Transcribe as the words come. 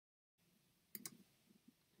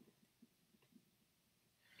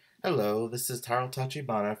Hello, this is Taro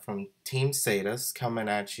Tachibana from Team Satus coming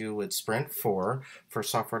at you with Sprint 4 for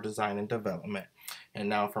software design and development. And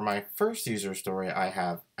now for my first user story I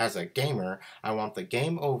have, as a gamer, I want the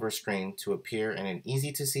game over screen to appear in an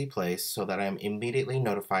easy to see place so that I am immediately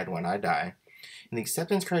notified when I die. And the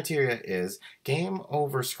acceptance criteria is game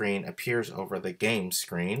over screen appears over the game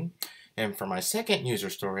screen. And for my second user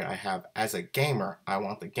story I have, as a gamer, I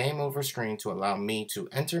want the game over screen to allow me to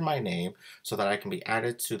enter my name so that I can be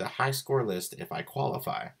added to the high score list if I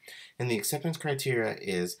qualify. And the acceptance criteria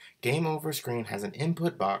is game over screen has an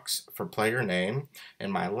input box for player name.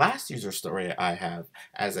 And my last user story I have,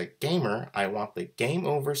 as a gamer, I want the game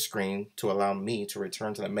over screen to allow me to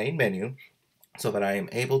return to the main menu so that I am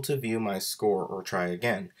able to view my score or try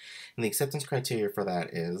again. And the acceptance criteria for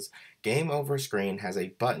that is game over screen has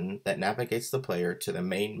a button that navigates the player to the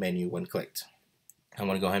main menu when clicked. I'm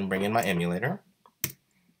going to go ahead and bring in my emulator.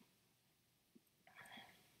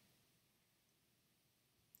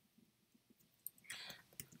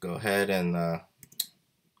 Go ahead and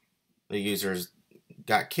the users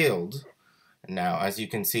got killed. Now, as you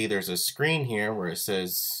can see, there's a screen here where it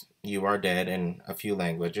says you are dead in a few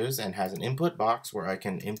languages and has an input box where I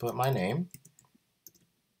can input my name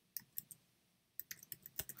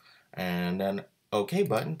and an OK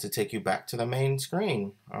button to take you back to the main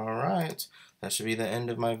screen. Alright, that should be the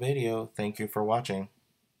end of my video. Thank you for watching.